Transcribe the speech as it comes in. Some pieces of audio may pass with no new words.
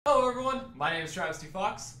everyone, my name is Travis T.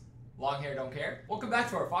 Fox. Long hair, don't care. Welcome back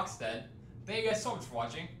to our Fox Den. Thank you guys so much for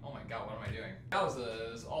watching. Oh my god, what am I doing? That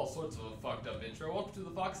was all sorts of a fucked up intro. Welcome to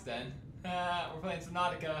the Fox Den. We're playing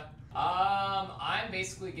Subnautica. I'm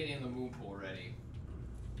basically getting the moon pool ready.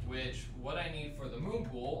 Which, what I need for the moon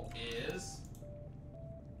pool is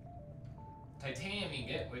titanium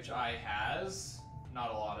ingot, which I has not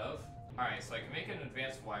a lot of. Alright, so I can make an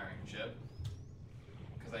advanced wiring chip.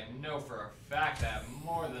 Because I know for a fact that I have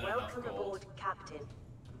more than enough gold. Welcome aboard, Captain.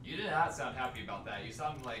 You did not sound happy about that. You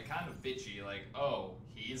sounded like kind of bitchy, like, oh,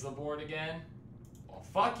 he's aboard again? Well,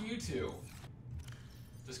 fuck you too.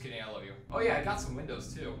 Just kidding, I love you. Oh yeah, I got some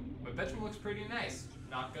windows too. My bedroom looks pretty nice,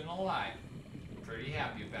 not gonna lie. Pretty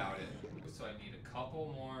happy about it. So I need a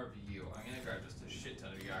couple more of you. I'm gonna grab just a shit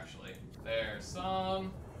ton of you actually. There's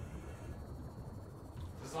some.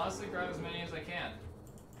 Just honestly grab as many as I can.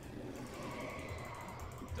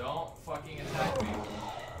 Don't fucking attack me.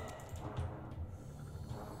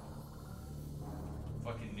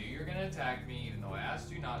 Fucking knew you were gonna attack me even though I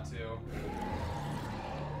asked you not to.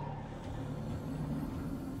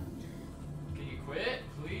 Can you quit,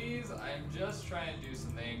 please? I'm just trying to do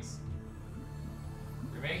some things.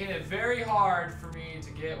 You're making it very hard for me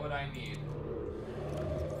to get what I need.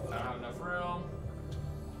 I don't have enough room.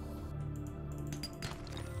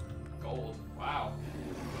 Gold. Wow.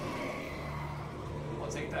 I'll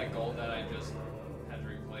take that gold that I just had to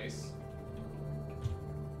replace.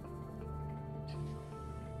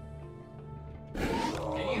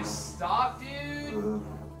 Can you stop, dude?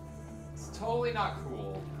 It's totally not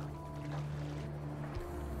cool.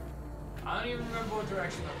 I don't even remember what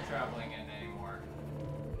direction I'm traveling in anymore.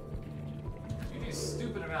 You do a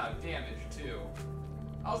stupid amount of damage, too.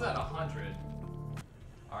 I was at 100.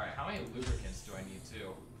 Alright, how many lubricants do I need,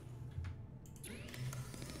 too?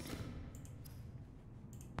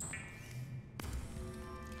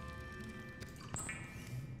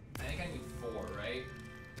 I think I need 4, right?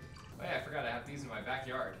 Oh yeah, I forgot I have these in my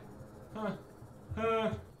backyard. Huh.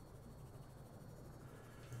 Huh.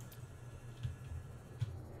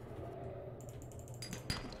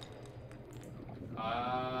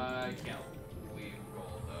 I can't leave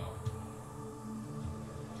gold though.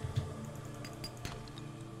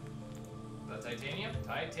 The titanium?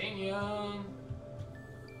 Titanium!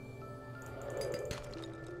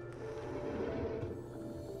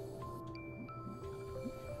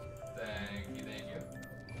 Thank you, thank you.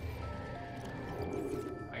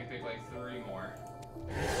 I can pick like 3 more.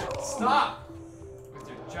 Stop! With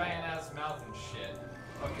your giant ass mouth and shit.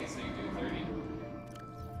 Okay, so you do 30.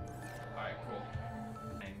 Alright, cool.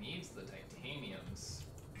 I need the titaniums.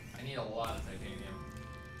 I need a lot of titanium.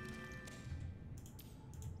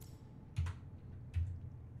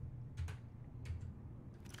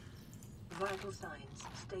 Vital signs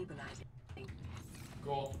stabilizing.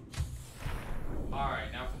 Cool.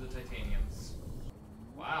 Alright, now for the titaniums.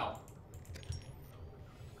 Wow.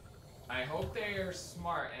 I hope they are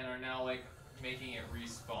smart and are now, like, making it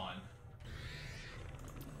respawn.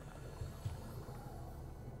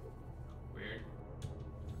 Weird.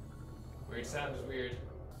 Weird sound is weird.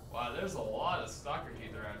 Wow, there's a lot of stalker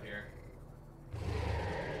teeth around here.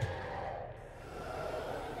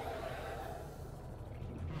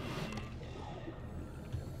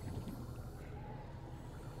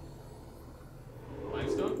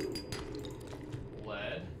 Limestone?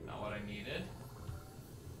 Lead, not what I needed.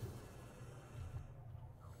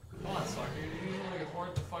 Come on, sucker, you're using like a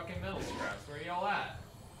fourth of fucking metal scraps. Where are y'all at?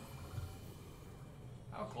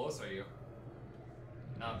 How close are you?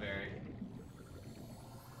 Not very.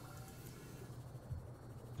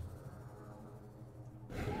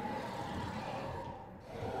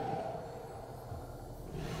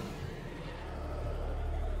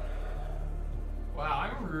 Wow,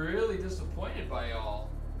 I'm really disappointed by y'all.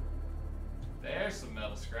 There's some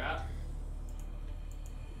metal scrap.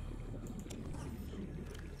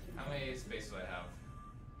 How many space do I have?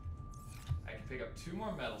 I can pick up 2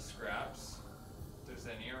 more metal scraps. If there's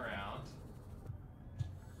any around.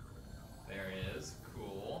 There is.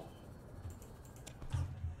 Cool.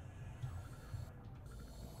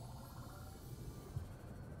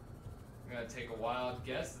 I'm gonna take a wild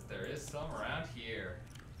guess that there is some around here.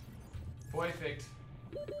 Perfect.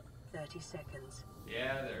 30 seconds.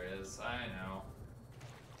 Yeah, there is. I know.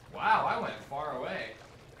 Wow, I went far away.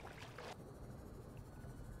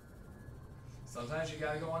 Sometimes you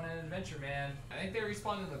gotta go on an adventure, man. I think they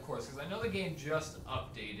respawned in the course, because I know the game just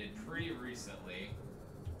updated pretty recently.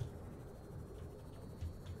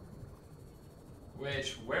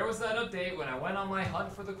 Which, where was that update when I went on my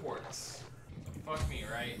hunt for the quartz? Fuck me,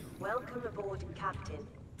 right? Welcome aboard, Captain.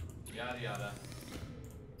 Yada yada.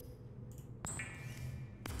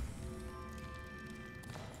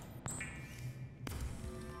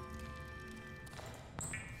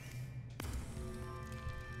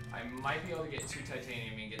 might be able to get 2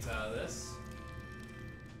 titanium ingots out of this.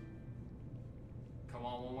 Come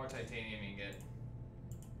on, one more titanium ingot.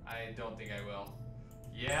 I don't think I will.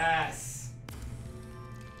 Yes!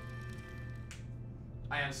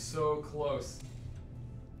 I am so close.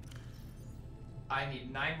 I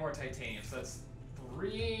need 9 more titanium, so that's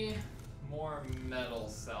 3 more metal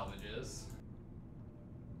salvages.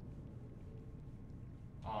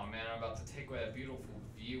 Oh man, I'm about to take away that beautiful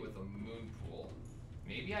view with the moon pool.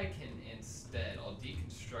 Maybe I can instead, I'll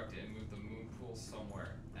deconstruct it and move the moon pool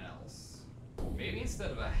somewhere else. Maybe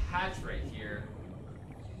instead of a hatch right here,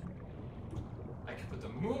 I can put the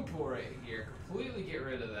moon pool right here, completely get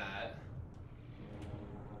rid of that.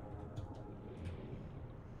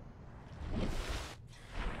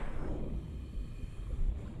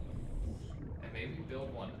 And maybe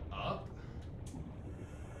build one up?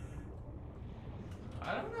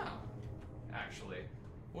 I don't know, actually.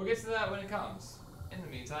 We'll get to that when it comes. In the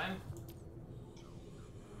meantime,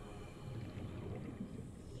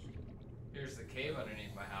 here's the cave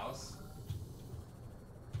underneath my house.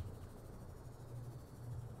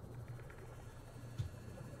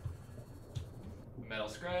 Metal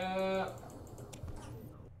scrap.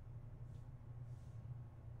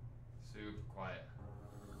 Super quiet.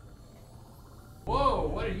 Whoa,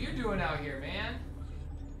 what are you doing out here, man?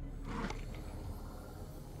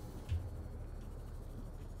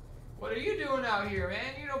 What are you doing out here,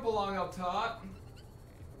 man? You don't belong up top.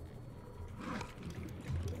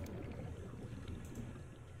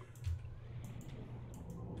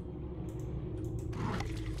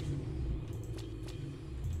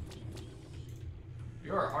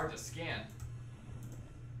 You are hard to scan.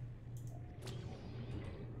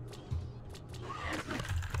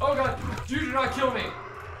 Oh god! You do not kill me!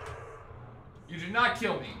 You do not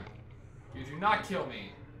kill me! You do not kill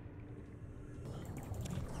me!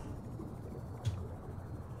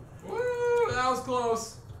 Woo! That was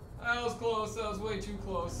close! That was close. That was way too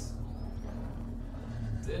close.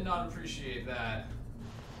 Did not appreciate that.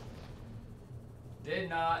 Did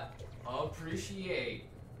not appreciate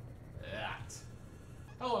that.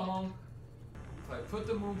 Hello, home. If I put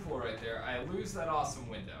the moon pool right there, I lose that awesome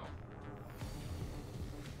window.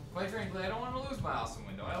 Quite frankly, I don't want to lose my awesome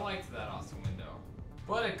window. I liked that awesome window.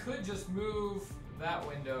 But I could just move that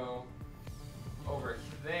window over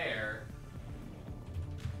there,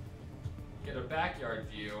 get a backyard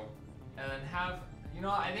view, and then have, you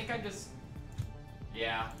know, I think I just,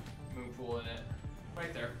 yeah, moon pool in it.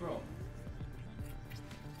 Right there, boom.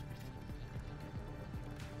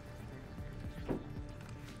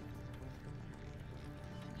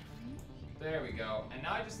 There we go. And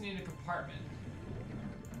now I just need a compartment.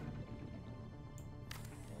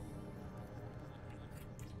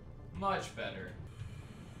 Much better.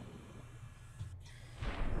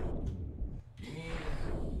 You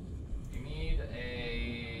need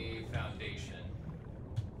a foundation.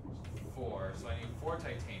 4, so I need 4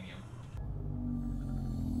 titanium.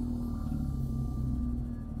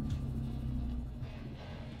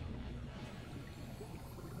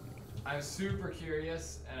 I'm super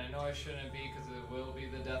curious, and I know I shouldn't be because it will be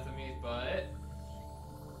the death of me, but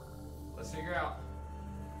let's figure out.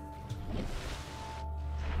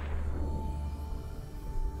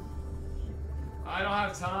 I don't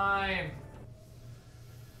have time.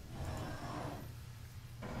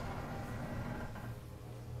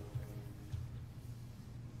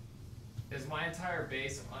 Is my entire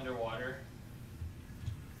base underwater?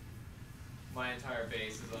 My entire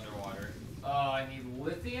base is underwater. Oh, I need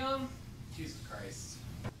lithium? Jesus Christ.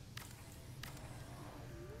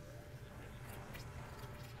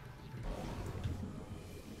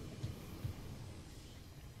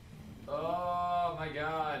 Oh my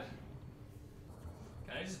god.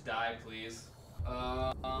 Can I just die, please?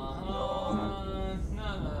 No, no, no,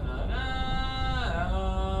 no, no.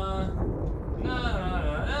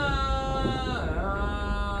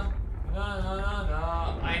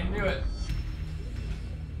 I knew it.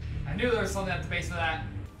 I knew there was something at the base of that.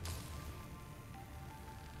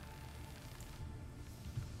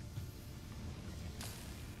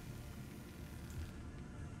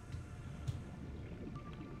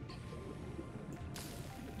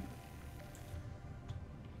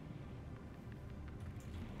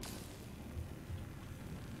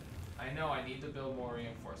 I know I need to build more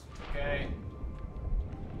reinforcements, okay?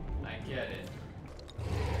 I get it.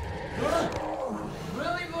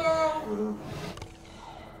 Really, bro?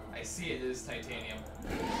 I see it is titanium.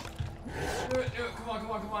 Do it, do it. Come on,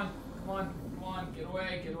 come on, come on. Come on, come on. Get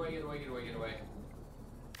away, get away, get away, get away, get away.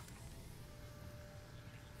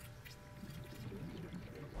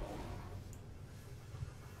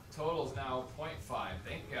 Total's now 0.5,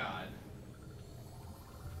 thank God.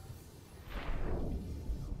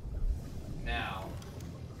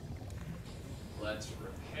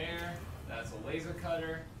 That's a laser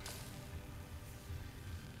cutter.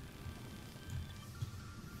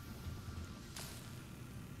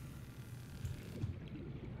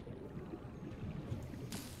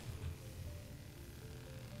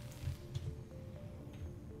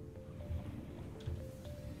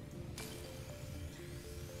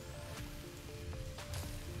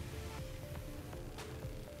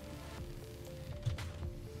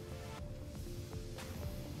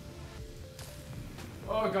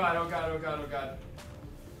 Oh god, oh god, oh god, oh god.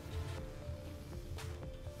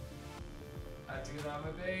 I have to get out of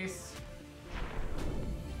my base.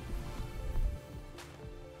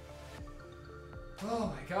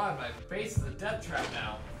 Oh my god, my base is a death trap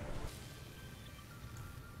now.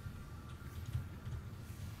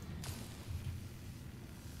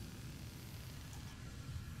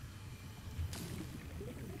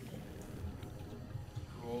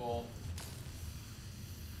 Cool.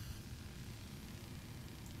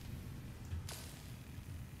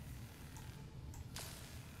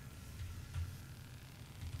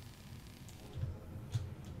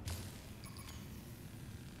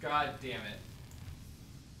 God damn it.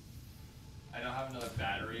 I don't have another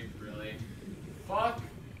battery, really. Fuck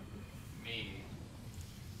me.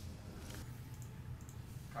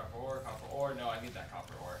 Copper ore, copper ore. No, I need that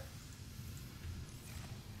copper ore.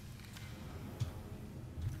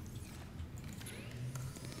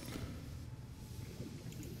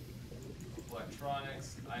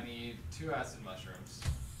 Electronics. I need 2 acid mushrooms.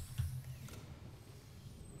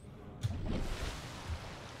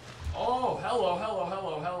 Oh, hello, hello,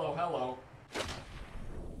 hello, hello, hello.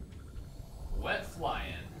 Wet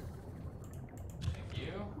flying. Thank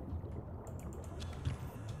you.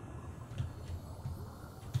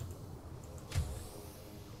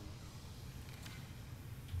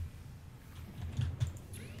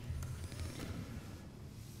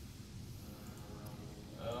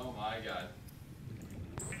 Oh my god.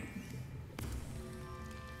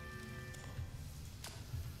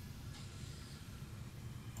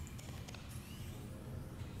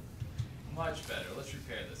 Much better. Let's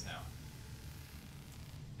repair this now.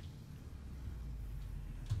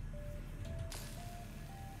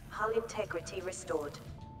 Hull integrity restored.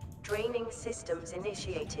 Draining systems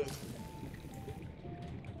initiated.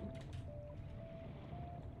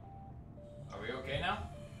 Are we okay now?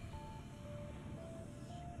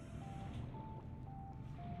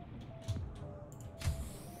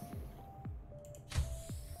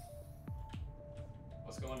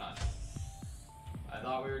 What's going on? I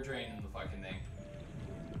thought we were draining the fucking thing.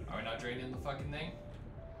 Are we not draining the fucking thing?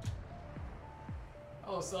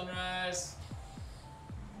 Hello, sunrise.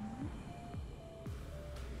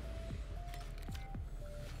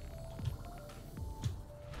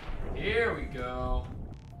 Here we go.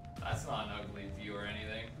 That's not an ugly view or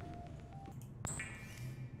anything.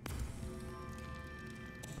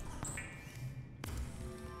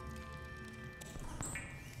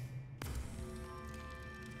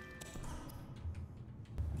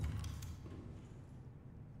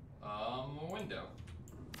 A window.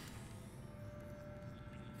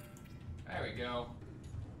 There we go.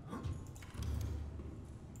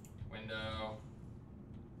 Window.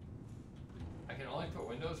 I can only put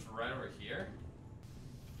windows right over here?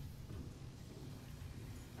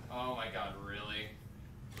 Oh my god, really?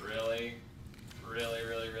 Really? Really,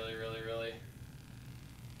 really, really, really, really?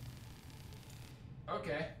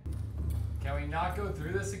 Okay. Can we not go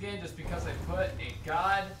through this again just because I put a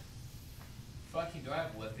god... Fucking, do I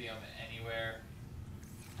have lithium anywhere?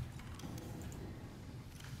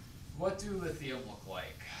 What do lithium look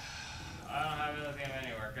like? I don't have lithium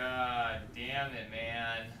anywhere. God damn it,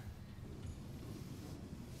 man.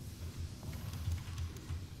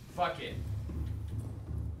 Fuck it.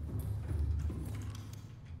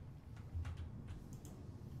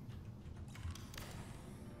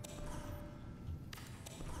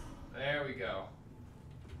 There we go.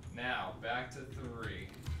 Now, back to 3.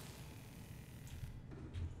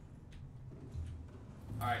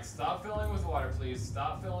 Alright, stop filling with water, please.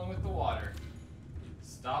 Stop filling with the water.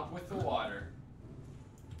 Stop with the water.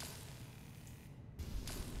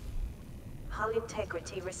 Hull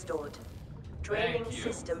integrity restored. Draining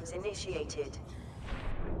systems initiated.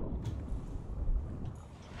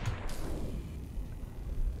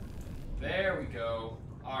 There we go.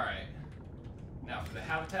 Alright. Now for the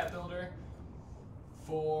habitat builder.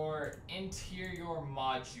 For interior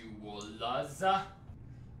modules,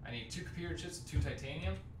 I need 2 computer chips and 2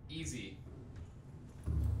 titanium. Easy.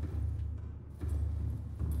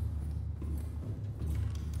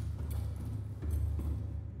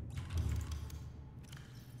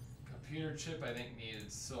 Computer chip, I think,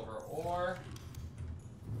 needed silver ore.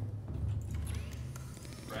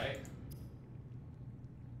 Right?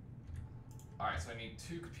 Alright, so I need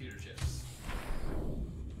 2 computer chips.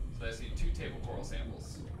 So I just need 2 table coral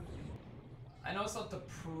samples. I know it's not the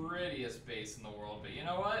prettiest base in the world, but you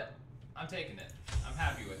know what? I'm taking it. I'm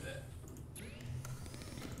happy with it.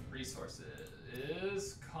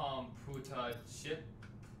 Resources. Computer chip.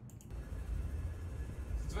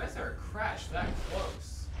 Since when has there a crash that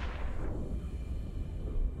close?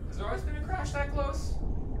 Has there always been a crash that close?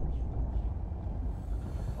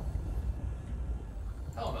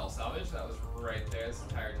 Hello, Mel Salvage. That was right there this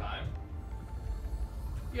entire time.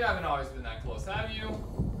 You haven't always been that close, have you?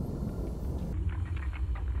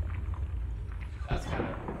 That's kind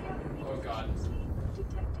of... Oh, God.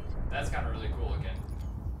 That's kind of really cool looking.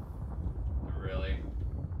 Really?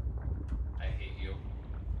 I hate you.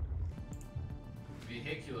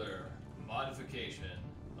 Vehicular modification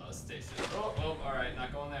station. Oh, oh, alright.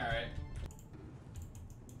 Not going there, alright.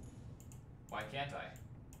 Why can't I?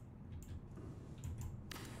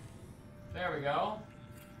 There we go.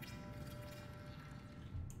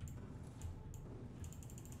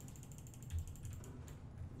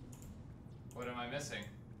 What am I missing?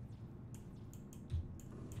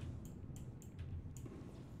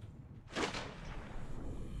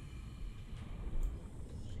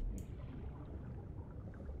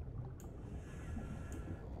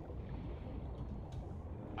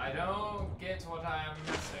 I don't get what I'm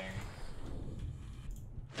missing.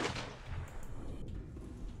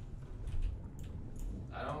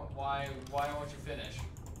 I don't, why won't you finish?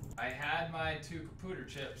 I had my 2 computer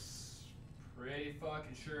chips. Pretty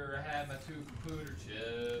fucking sure I had my 2 computer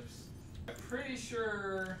chips. I'm pretty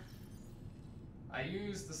sure I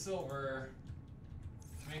used the silver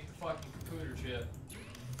to make the fucking computer chip.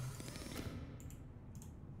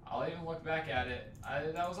 I'll even look back at it.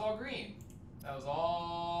 That was all green. That was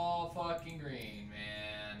all fucking green,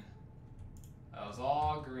 man. That was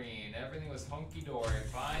all green. Everything was hunky-dory,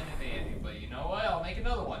 fine and dandy. But you know what? I'll make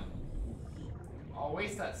another one. I'll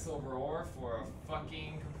waste that silver ore for a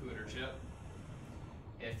fucking computer chip.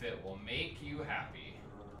 If it will make you happy.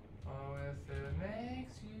 Oh, if it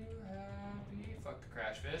makes you happy. Fuck the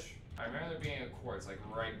crash fish. I remember there being a quartz like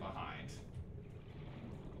right behind.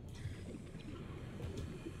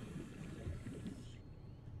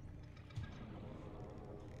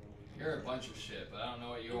 You're a bunch of shit, but I don't know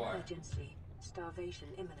what you are. Emergency. Starvation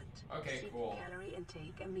imminent. Okay, Seek cool. Calorie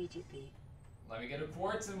intake immediately. Let me get a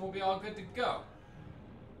quartz and we'll be all good to go.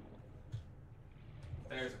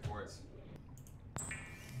 There's a quartz.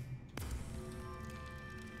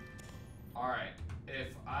 Alright,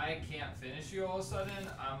 if I can't finish you all of a sudden,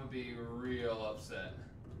 I'm gonna be real upset.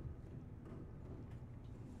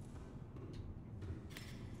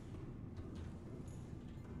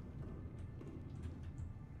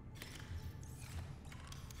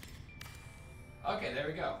 Okay, there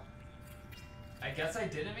we go. I guess I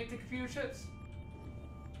didn't make the computer chips?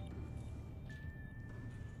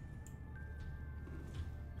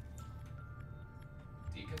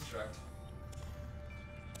 Deconstruct.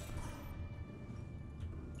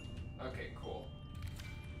 Okay, cool.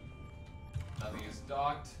 Nothing is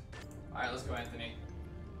docked. Alright, let's go, Anthony.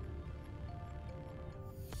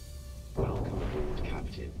 Welcome aboard,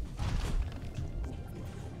 Captain.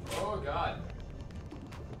 Oh, God.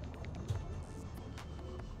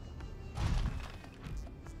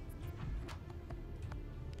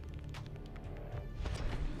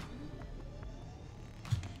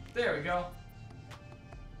 There we go.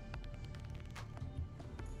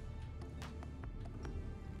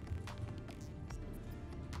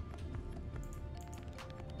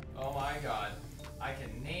 Oh my god. I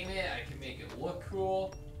can name it, I can make it look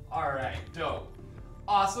cool. Alright, dope.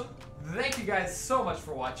 Awesome. Thank you guys so much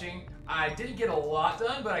for watching. I didn't get a lot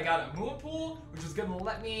done, but I got a moon pool, which is gonna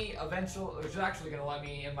let me which is actually gonna let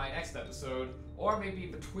me in my next episode, or maybe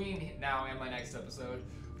between now and my next episode,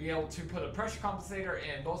 be able to put a pressure compensator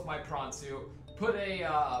in both my prawn suit, put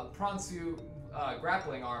a prawn suit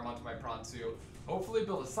grappling arm onto my prawn suit, hopefully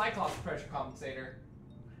build a Cyclops pressure compensator.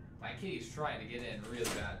 My kitty's trying to get in really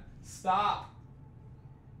bad. Stop!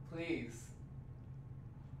 Please.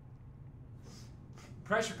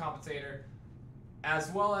 Pressure compensator,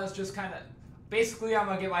 as well as just kind of, basically I'm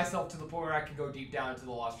going to get myself to the point where I can go deep down into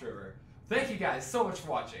the Lost River. Thank you guys so much for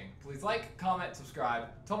watching. Please like, comment, subscribe,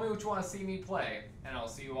 tell me what you want to see me play, and I'll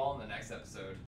see you all in the next episode.